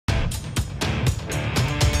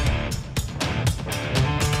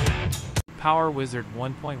Power Wizard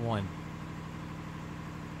 1.1.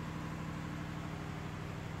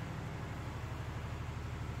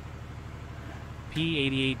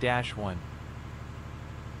 P88-1.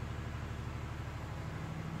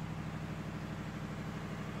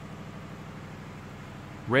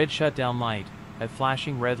 Red shutdown light. A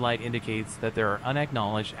flashing red light indicates that there are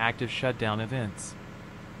unacknowledged active shutdown events.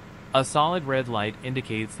 A solid red light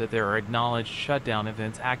indicates that there are acknowledged shutdown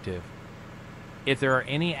events active. If there are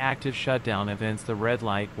any active shutdown events, the red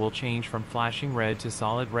light will change from flashing red to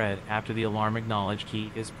solid red after the alarm acknowledge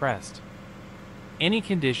key is pressed. Any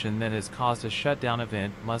condition that has caused a shutdown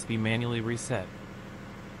event must be manually reset.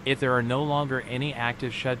 If there are no longer any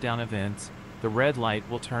active shutdown events, the red light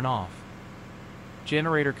will turn off.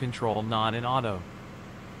 Generator control not in auto.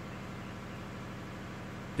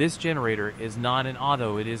 This generator is not in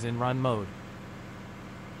auto, it is in run mode.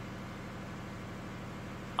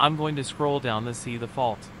 I'm going to scroll down to see the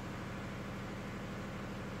fault.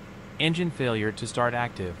 Engine failure to start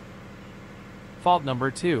active. Fault number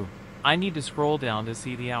 2. I need to scroll down to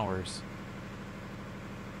see the hours.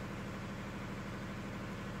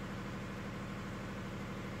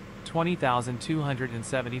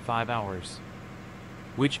 $20,275 hours.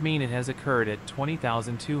 Which mean it has occurred at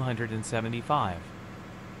 20,275.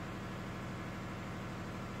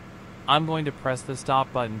 I'm going to press the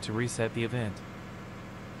stop button to reset the event.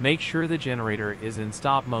 Make sure the generator is in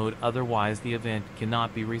stop mode, otherwise the event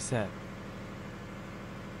cannot be reset.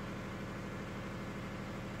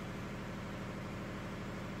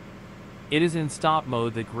 It is in stop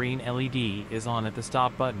mode. The green LED is on at the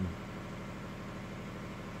stop button.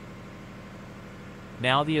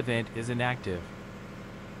 Now the event is inactive.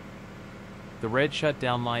 The red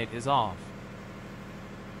shutdown light is off.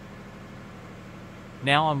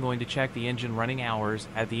 Now I'm going to check the engine running hours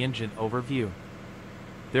at the engine overview.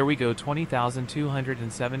 There we go,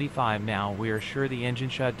 20,275. Now we are sure the engine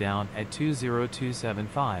shut down at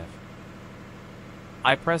 20275.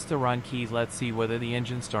 I press the run key. Let's see whether the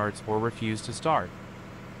engine starts or refuses to start.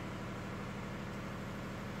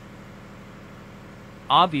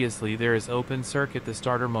 Obviously there is open circuit, the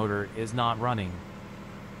starter motor is not running.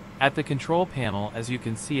 At the control panel, as you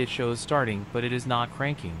can see, it shows starting, but it is not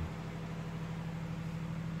cranking.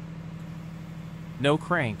 No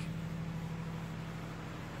crank.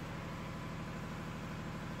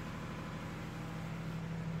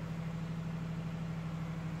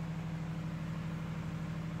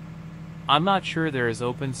 I'm not sure there is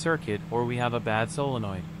open circuit or we have a bad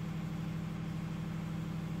solenoid.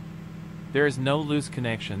 There is no loose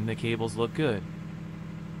connection, the cables look good.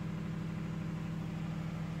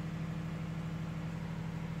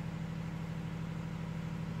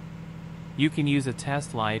 You can use a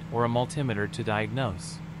test light or a multimeter to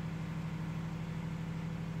diagnose.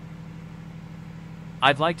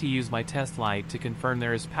 I'd like to use my test light to confirm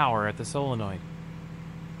there is power at the solenoid.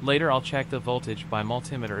 Later I'll check the voltage by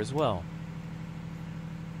multimeter as well.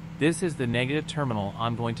 This is the negative terminal.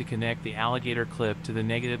 I'm going to connect the alligator clip to the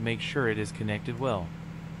negative, make sure it is connected well.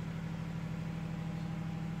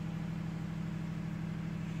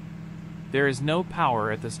 There is no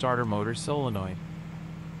power at the starter motor solenoid.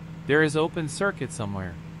 There is open circuit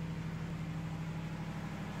somewhere.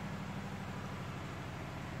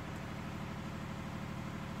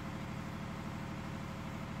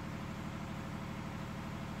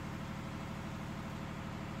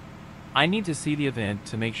 I need to see the event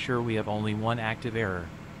to make sure we have only one active error.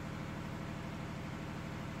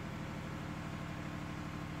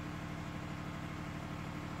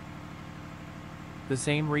 The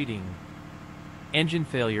same reading. Engine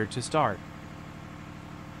failure to start.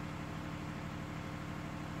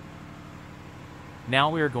 Now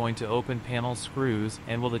we are going to open panel screws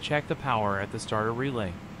and will check the power at the starter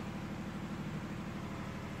relay.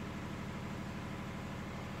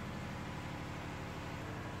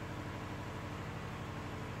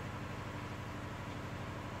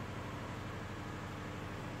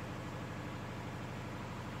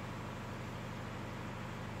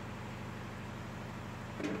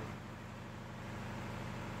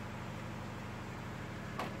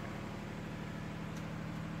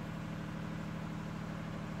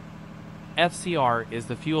 FCR is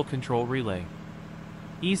the fuel control relay.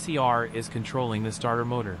 ECR is controlling the starter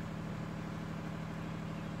motor.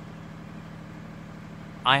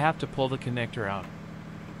 I have to pull the connector out.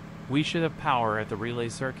 We should have power at the relay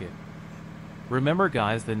circuit. Remember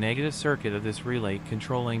guys, the negative circuit of this relay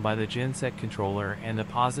controlling by the genset controller and the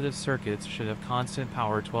positive circuits should have constant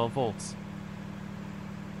power 12 volts.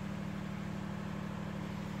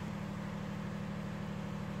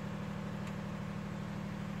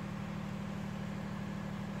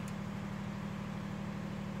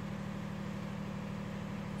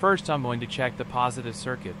 First, I'm going to check the positive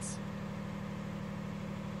circuits.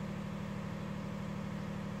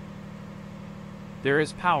 There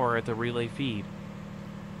is power at the relay feed.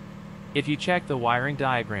 If you check the wiring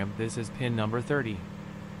diagram, this is pin number 30.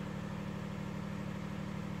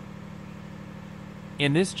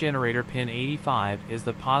 In this generator, pin 85 is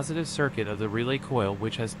the positive circuit of the relay coil,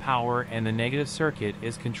 which has power, and the negative circuit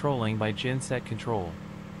is controlling by genset control.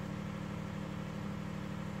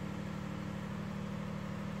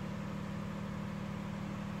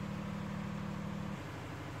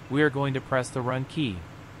 We are going to press the run key.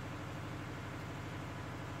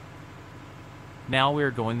 Now we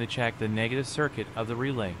are going to check the negative circuit of the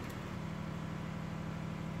relay.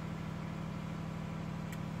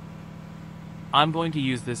 I'm going to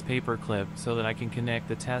use this paper clip so that I can connect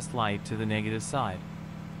the test light to the negative side.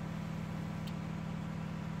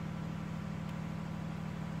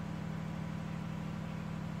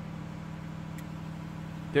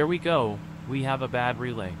 There we go, we have a bad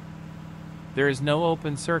relay. There is no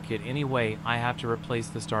open circuit anyway, I have to replace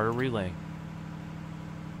the starter relay.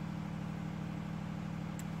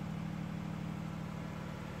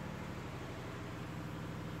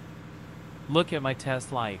 Look at my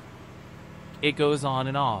test light. It goes on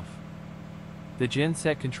and off. The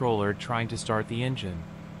genset controller trying to start the engine.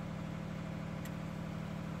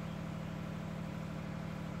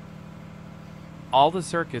 All the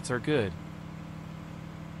circuits are good.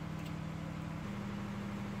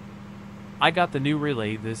 I got the new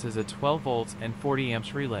relay. This is a 12 volts and 40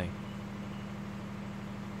 amps relay.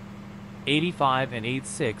 85 and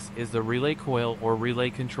 86 is the relay coil or relay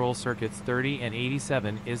control circuits. 30 and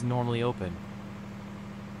 87 is normally open.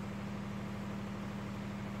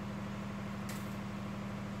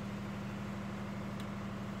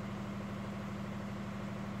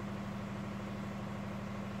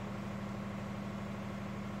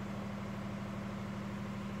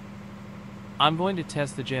 I'm going to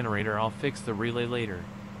test the generator. I'll fix the relay later.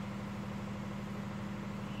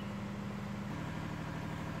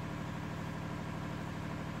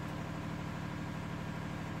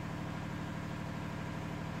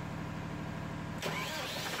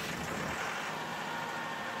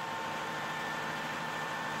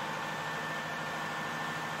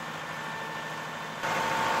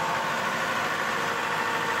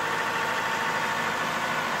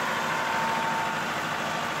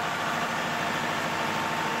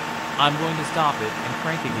 I'm going to stop it and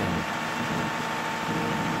crank again.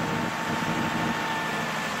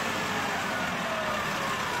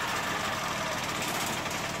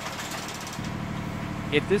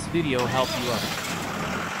 If this video helped you out,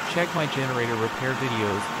 check my generator repair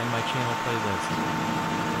videos and my channel playlist.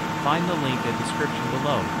 Find the link in the description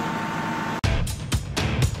below.